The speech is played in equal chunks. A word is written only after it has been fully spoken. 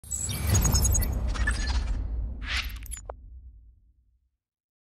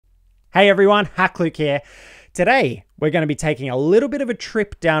Hey everyone, Hack Luke here. Today, we're going to be taking a little bit of a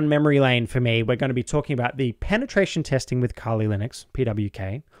trip down memory lane for me. We're going to be talking about the penetration testing with Kali Linux,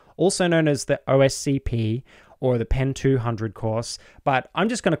 PWK, also known as the OSCP or the Pen 200 course, but I'm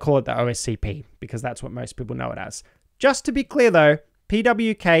just going to call it the OSCP because that's what most people know it as. Just to be clear though,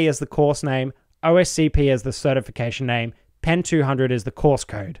 PWK is the course name, OSCP is the certification name, Pen 200 is the course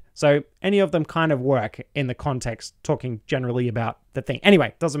code. So any of them kind of work in the context, talking generally about the thing.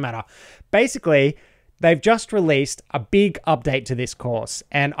 Anyway, doesn't matter. Basically, they've just released a big update to this course.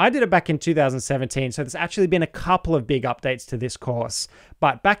 And I did it back in 2017. So there's actually been a couple of big updates to this course.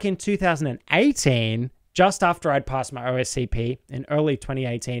 But back in 2018, just after I'd passed my OSCP in early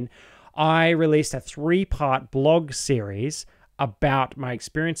 2018, I released a 3-part blog series about my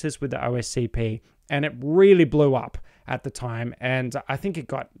experiences with the OSCP. And it really blew up at the time, and I think it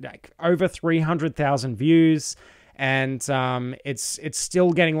got like over 300,000 views, and it's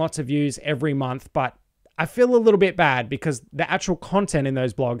still getting lots of views every month, but I feel a little bit bad because the actual content in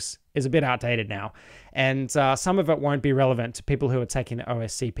those blogs is a bit outdated now, and some of it won't be relevant to people who are taking the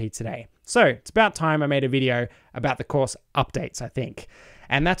OSCP today. So it's about time I made a video about the course updates, I think,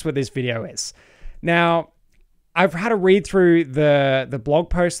 and that's what this video is. Now, I've had a read through the blog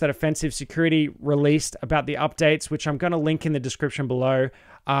post that Offensive Security released about the updates, which I'm going to link in the description below.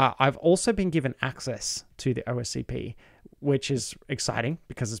 I've also been given access to the OSCP, which is exciting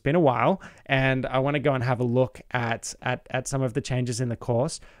because it's been a while, and I want to go and have a look at some of the changes in the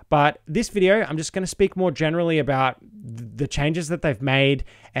course. But this video, I'm just going to speak more generally about the changes that they've made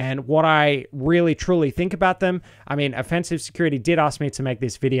and what I really truly think about them. I mean, Offensive Security did ask me to make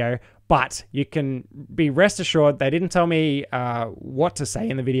this video, but you can be rest assured they didn't tell me what to say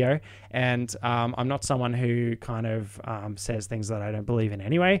in the video, and I'm not someone who kind of says things that I don't believe in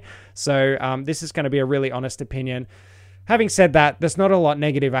anyway. So this is going to be a really honest opinion. Having said that, there's not a lot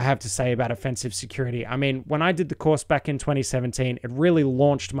negative I have to say about Offensive Security. I mean, when I did the course back in 2017, it really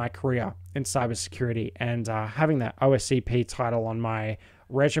launched my career in cybersecurity, and having that OSCP title on my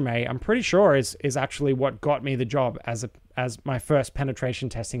resume, I'm pretty sure is actually what got me the job as my first penetration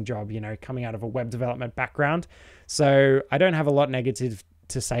testing job, you know, coming out of a web development background. So I don't have a lot negative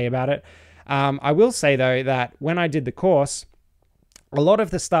to say about it. I will say though that when I did the course, a lot of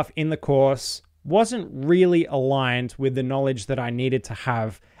the stuff in the course wasn't really aligned with the knowledge that I needed to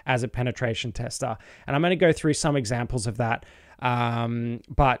have as a penetration tester. And I'm going to go through some examples of that.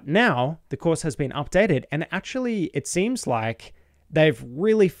 But now the course has been updated, and actually it seems like they've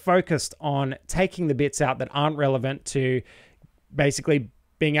really focused on taking the bits out that aren't relevant to basically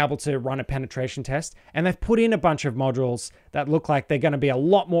being able to run a penetration test. And they've put in a bunch of modules that look like they're going to be a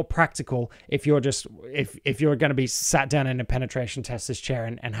lot more practical if you're just, if you're going to be sat down in a penetration tester's chair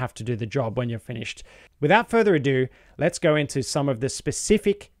and have to do the job when you're finished. Without further ado, let's go into some of the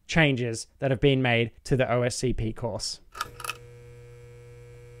specific changes that have been made to the OSCP course.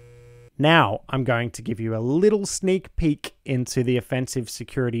 Now, I'm going to give you a little sneak peek into the Offensive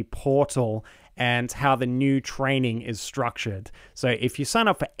Security portal and how the new training is structured. So if you sign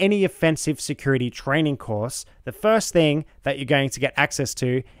up for any Offensive Security training course, the first thing that you're going to get access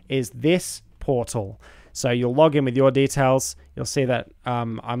to is this portal. So you'll log in with your details. You'll see that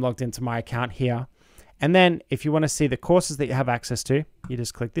I'm logged into my account here. And then if you want to see the courses that you have access to, you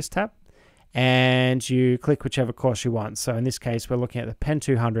just click this tab and you click whichever course you want. So in this case, we're looking at the Pen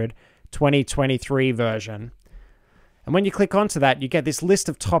 200 2023 version. And when you click onto that, you get this list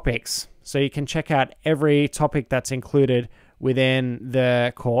of topics. So you can check out every topic that's included within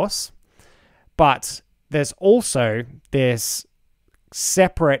the course. But there's also this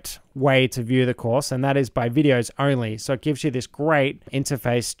separate way to view the course, and that is by videos only. So it gives you this great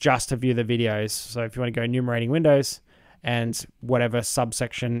interface just to view the videos. So if you want to go enumerating windows and whatever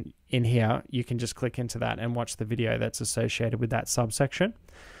subsection in here, you can just click into that and watch the video that's associated with that subsection.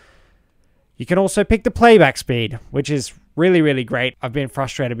 You can also pick the playback speed, which is really, really great. I've been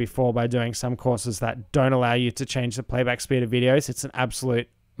frustrated before by doing some courses that don't allow you to change the playback speed of videos. It's an absolute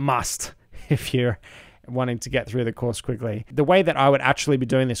must if you're wanting to get through the course quickly. The way that I would actually be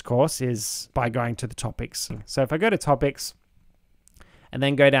doing this course is by going to the topics. So if I go to topics and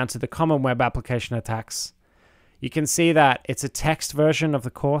then go down to the common web application attacks, you can see that it's a text version of the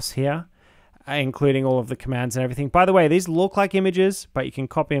course here, including all of the commands and everything. By the way, these look like images, but you can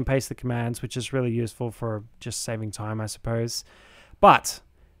copy and paste the commands, which is really useful for just saving time, I suppose. But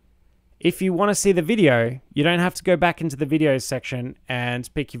if you want to see the video, you don't have to go back into the videos section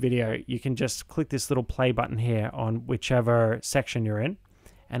and pick your video. You can just click this little play button here on whichever section you're in,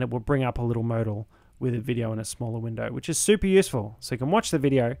 and it will bring up a little modal with a video in a smaller window, which is super useful. So you can watch the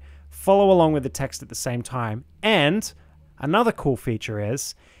video, follow along with the text at the same time, and another cool feature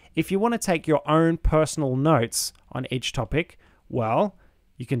is If you want to take your own personal notes on each topic, well,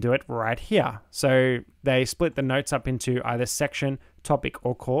 you can do it right here. So they split the notes up into either section, topic,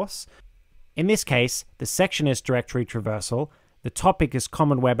 or course. In this case, the section is directory traversal, the topic is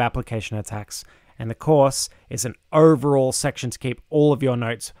common web application attacks, and the course is an overall section to keep all of your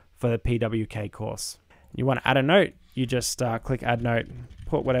notes for the PWK course. You want to add a note, you just click add note,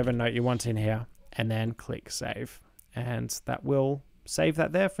 put whatever note you want in here, and then click save. And that will save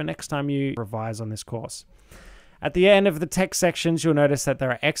that there for next time you revise on this course. At the end of the text sections, you'll notice that there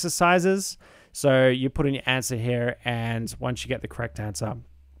are exercises. So you put in your answer here, and once you get the correct answer,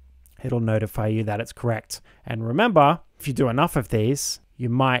 it'll notify you that it's correct. And remember, if you do enough of these, you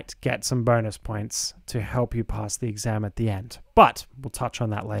might get some bonus points to help you pass the exam at the end. But we'll touch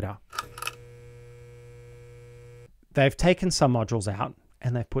on that later. They've taken some modules out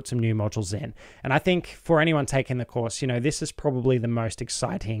and they've put some new modules in. And I think for anyone taking the course, this is probably the most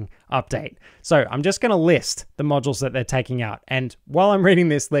exciting update. So I'm just going to list the modules that they're taking out. And while I'm reading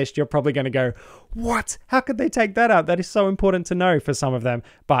this list, you're probably going to go, what? How could they take that out? That is so important to know for some of them,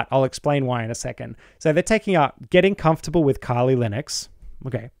 but I'll explain why in a second. So they're taking out getting comfortable with Kali Linux,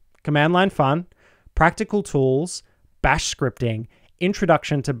 okay, command line fun, practical tools, bash scripting,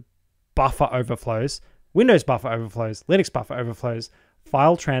 introduction to buffer overflows, Windows buffer overflows, Linux buffer overflows,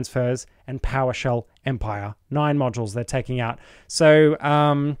 file transfers, and PowerShell Empire. 9 modules they're taking out. So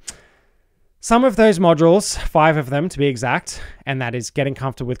some of those modules, 5 of them to be exact, and that is getting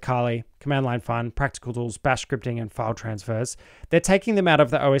comfortable with Kali, command line fun, practical tools, bash scripting, and file transfers. They're taking them out of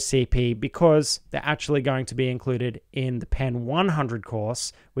the OSCP because they're actually going to be included in the Pen 100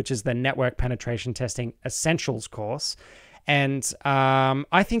 course, which is the Network Penetration Testing Essentials course. And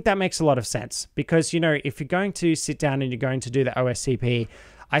I think that makes a lot of sense because, if you're going to sit down and you're going to do the OSCP,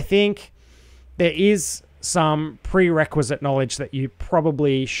 I think there is some prerequisite knowledge that you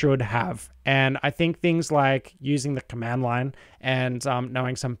probably should have. And I think things like using the command line and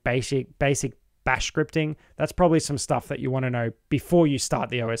knowing some basic bash scripting, that's probably some stuff that you want to know before you start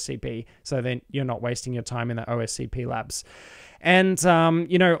the OSCP. So then you're not wasting your time in the OSCP labs. And,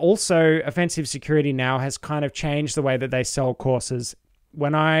 also offensive security now has kind of changed the way that they sell courses.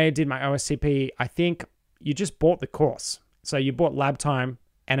 When I did my OSCP, I think you just bought the course. So you bought lab time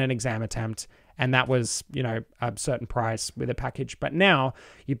and an exam attempt, and that was, a certain price with a package. But now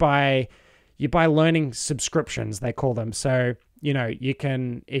you buy learning subscriptions, they call them. So, you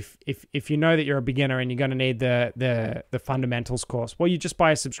can, if you know that you're a beginner and you're going to need the fundamentals course, well, you just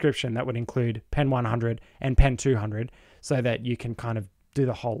buy a subscription that would include Pen 100 and Pen 200 so that you can kind of do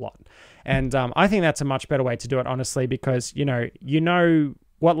the whole lot. And I think that's a much better way to do it, honestly, because, you know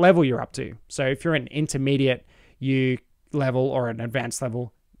what level you're up to. So if you're an intermediate level or an advanced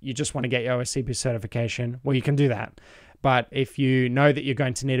level, you just want to get your OSCP certification, well, you can do that. But if you know that you're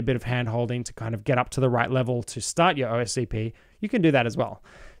going to need a bit of hand-holding to kind of get up to the right level to start your OSCP, you can do that as well.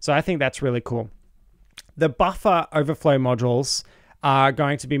 So I think that's really cool. The buffer overflow modules are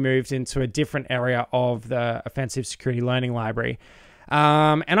going to be moved into a different area of the Offensive Security Learning Library.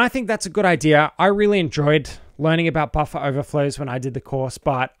 And I think that's a good idea. I really enjoyed learning about buffer overflows when I did the course,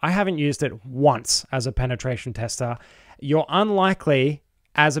 but I haven't used it once as a penetration tester. You're unlikely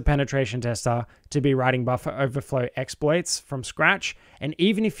as a penetration tester to be writing buffer overflow exploits from scratch. And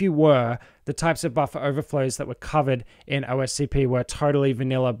even if you were, the types of buffer overflows that were covered in OSCP were totally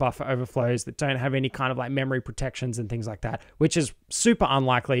vanilla buffer overflows that don't have any kind of like memory protections and things like that, which is super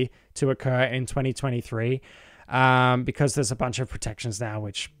unlikely to occur in 2023 because there's a bunch of protections now,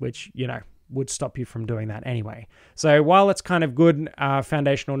 which would stop you from doing that anyway. So while it's kind of good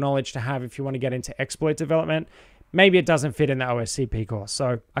foundational knowledge to have if you want to get into exploit development, maybe it doesn't fit in the OSCP course.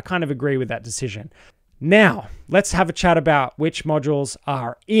 So I kind of agree with that decision. Now, let's have a chat about which modules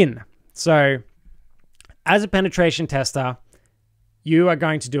are in. So as a penetration tester, you are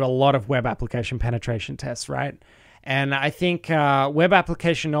going to do a lot of web application penetration tests, right? And I think web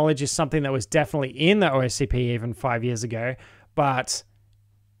application knowledge is something that was definitely in the OSCP even 5 years ago, but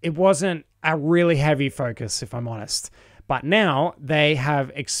it wasn't a really heavy focus, if I'm honest. But now they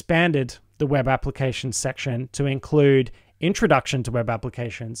have expanded the web applications section to include introduction to web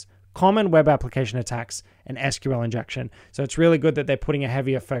applications, common web application attacks, and SQL injection. So it's really good that they're putting a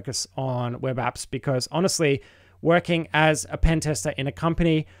heavier focus on web apps because honestly, working as a pen tester in a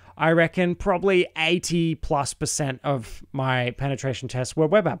company, I reckon probably 80+% of my penetration tests were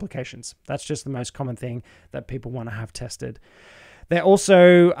web applications. That's just the most common thing that people want to have tested. They're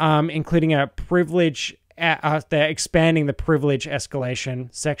also including a privilege. They're expanding the privilege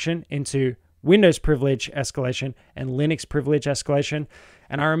escalation section into Windows privilege escalation and Linux privilege escalation.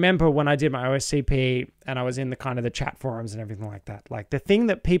 And I remember when I did my OSCP and I was in the kind of the chat forums and everything like that, like the thing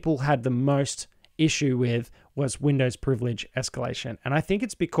that people had the most issue with was Windows privilege escalation. And I think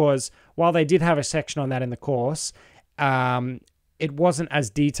it's because while they did have a section on that in the course, it wasn't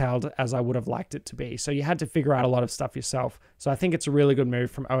as detailed as I would have liked it to be. So you had to figure out a lot of stuff yourself. So I think it's a really good move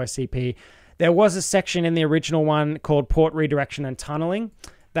from OSCP. There was a section in the original one called port redirection and tunneling.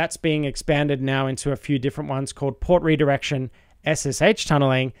 That's being expanded now into a few different ones called port redirection, SSH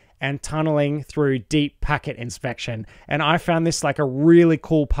tunneling, and tunneling through deep packet inspection. And I found this like a really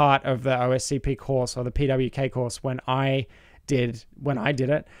cool part of the OSCP course or the PWK course when I did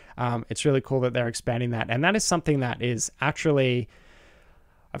it. It's really cool that they're expanding that. And that is something that is actually,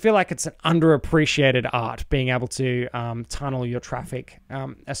 I feel like it's an underappreciated art, being able to tunnel your traffic,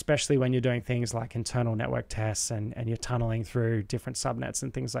 especially when you're doing things like internal network tests and you're tunneling through different subnets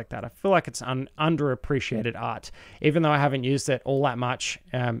and things like that. I feel like it's an underappreciated art. Even though I haven't used it all that much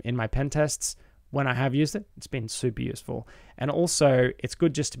in my pen tests, when I have used it, it's been super useful. And also, it's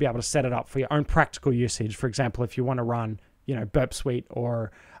good just to be able to set it up for your own practical usage. For example, if you want to run, Burp Suite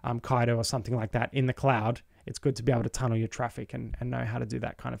or Kaido or something like that in the cloud, it's good to be able to tunnel your traffic and know how to do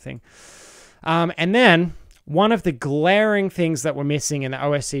that kind of thing. And then one of the glaring things that were missing in the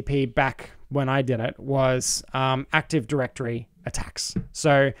OSCP back when I did it was Active Directory attacks.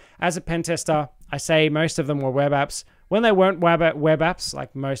 So as a pen tester, I say most of them were web apps. When they weren't web apps,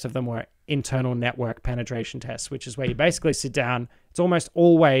 like most of them were internal network penetration tests, which is where you basically sit down. It's almost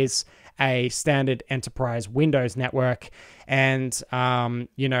always a standard enterprise Windows network. And,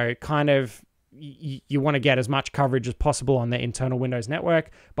 kind of you want to get as much coverage as possible on the internal Windows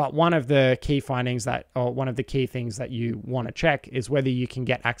network. But one of the key things that you want to check is whether you can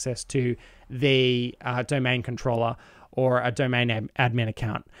get access to the domain controller or a domain admin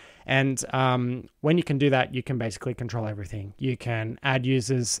account. And when you can do that, you can basically control everything. You can add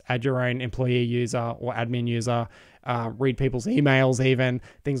users, add your own employee user or admin user, read people's emails even,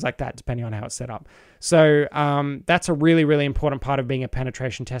 things like that, depending on how it's set up. So that's a really, really important part of being a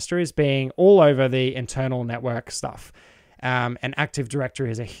penetration tester, is being all over the internal network stuff. And Active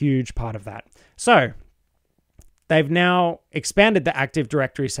Directory is a huge part of that. So they've now expanded the Active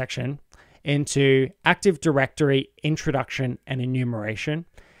Directory section into Active Directory Introduction and Enumeration,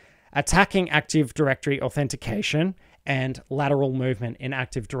 attacking Active Directory authentication, and lateral movement in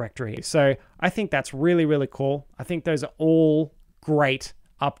Active Directory. So I think that's really, really cool. I think those are all great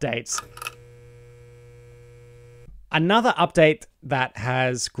updates. Another update that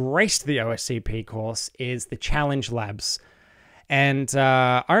has graced the OSCP course is the challenge labs. And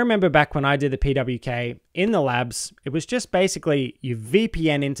I remember back when I did the PWK, in the labs, it was just basically you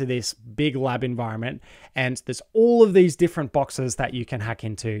VPN into this big lab environment, and there's all of these different boxes that you can hack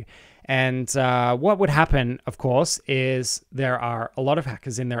into. And what would happen, of course, is there are a lot of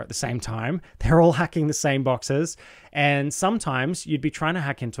hackers in there at the same time. They're all hacking the same boxes. And sometimes you'd be trying to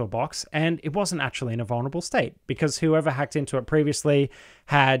hack into a box and it wasn't actually in a vulnerable state, because whoever hacked into it previously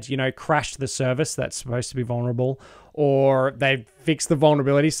had, crashed the service that's supposed to be vulnerable, or they fixed the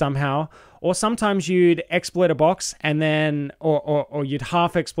vulnerability somehow. Or sometimes you'd exploit a box and then, or you'd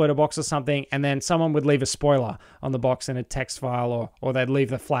half exploit a box or something, and then someone would leave a spoiler on the box in a text file, or they'd leave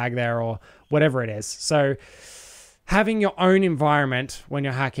the flag there, or whatever it is. So having your own environment when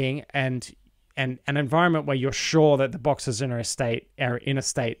you're hacking, and an environment where you're sure that the boxes are in a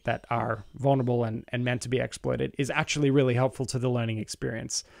state that are vulnerable and meant to be exploited, is actually really helpful to the learning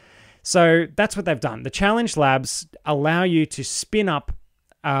experience. So that's what they've done. The challenge labs allow you to spin up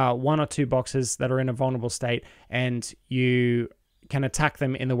one or two boxes that are in a vulnerable state, and you can attack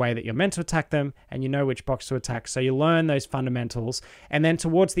them in the way that you're meant to attack them, and you know which box to attack. So you learn those fundamentals, and then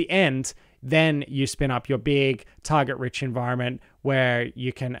towards the end, then you spin up your big target-rich environment where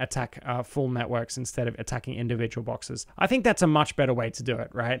you can attack full networks instead of attacking individual boxes. I think that's a much better way to do it,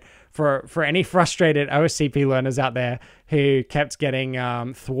 right? For any frustrated OSCP learners out there who kept getting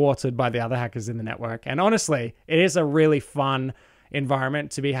thwarted by the other hackers in the network. And honestly, it is a really fun environment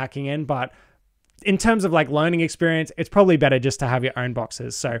to be hacking in, but in terms of like learning experience, it's probably better just to have your own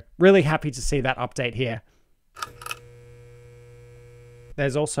boxes. So really happy to see that update here.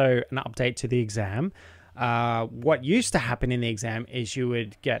 There's also an update to the exam. What used to happen in the exam is you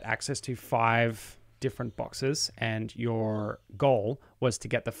would get access to 5 different boxes, and your goal was to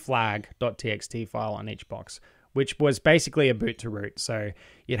get the flag.txt file on each box, which was basically a boot to root. So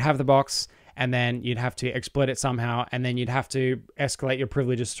you'd have the box, and then you'd have to exploit it somehow, and then you'd have to escalate your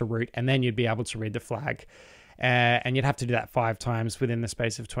privileges to root, and then you'd be able to read the flag. And you'd have to do that 5 times within the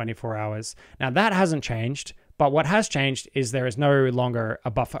space of 24 hours. Now, that hasn't changed, But what has changed is there is no longer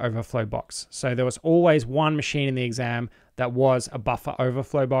a buffer overflow box. So there was always one machine in the exam that was a buffer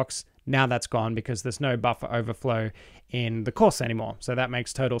overflow box. Now that's gone because there's no buffer overflow in the course anymore. So that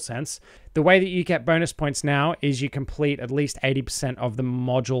makes total sense. The way that you get bonus points now is you complete at least 80% of the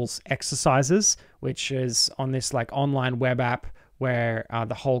modules exercises, which is on this like online web app where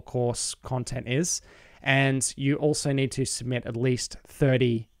the whole course content is. And you also need to submit at least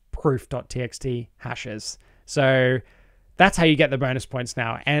 30 proof.txt hashes. So that's how you get the bonus points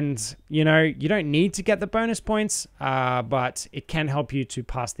now. And, you know, you don't need to get the bonus points, but it can help you to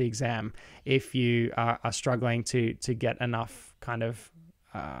pass the exam if you are struggling to get enough kind of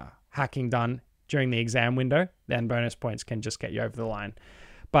hacking done during the exam window. Then bonus points can just get you over the line.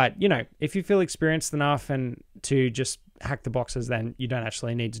 But, you know, if you feel experienced enough and to just hack the boxes, then you don't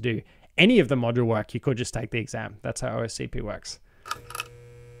actually need to do any of the module work. You could just take the exam. That's how OSCP works.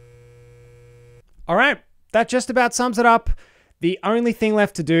 All right. That just about sums it up. The only thing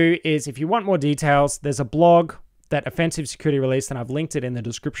left to do is if you want more details, there's a blog that Offensive Security released, and I've linked it in the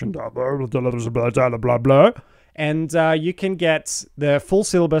description. And you can get the full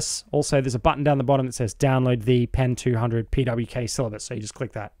syllabus. Also, there's a button down the bottom that says download the Pen 200 PWK syllabus. So you just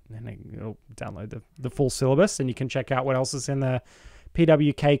click that and it'll download the full syllabus, and you can check out what else is in the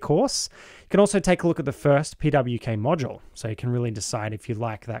PWK course. You can also take a look at the first PWK module. So you can really decide if you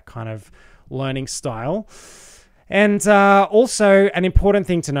like that kind of learning style. And also an important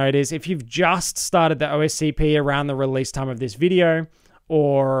thing to note is if you've just started the OSCP around the release time of this video,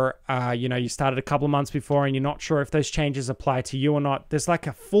 or you know, you started a couple of months before and you're not sure if those changes apply to you or not, there's like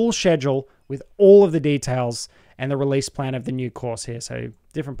a full schedule with all of the details and the release plan of the new course here. So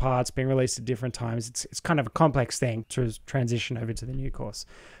different parts being released at different times. It's kind of a complex thing to transition over to the new course.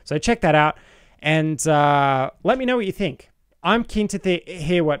 So check that out and let me know what you think. I'm keen to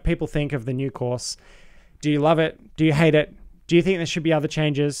hear what people think of the new course. Do you love it? Do you hate it? Do you think there should be other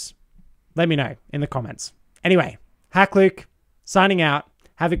changes? Let me know in the comments. Anyway, Hack Luke, signing out.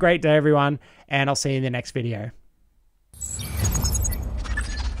 Have a great day, everyone, and I'll see you in the next video.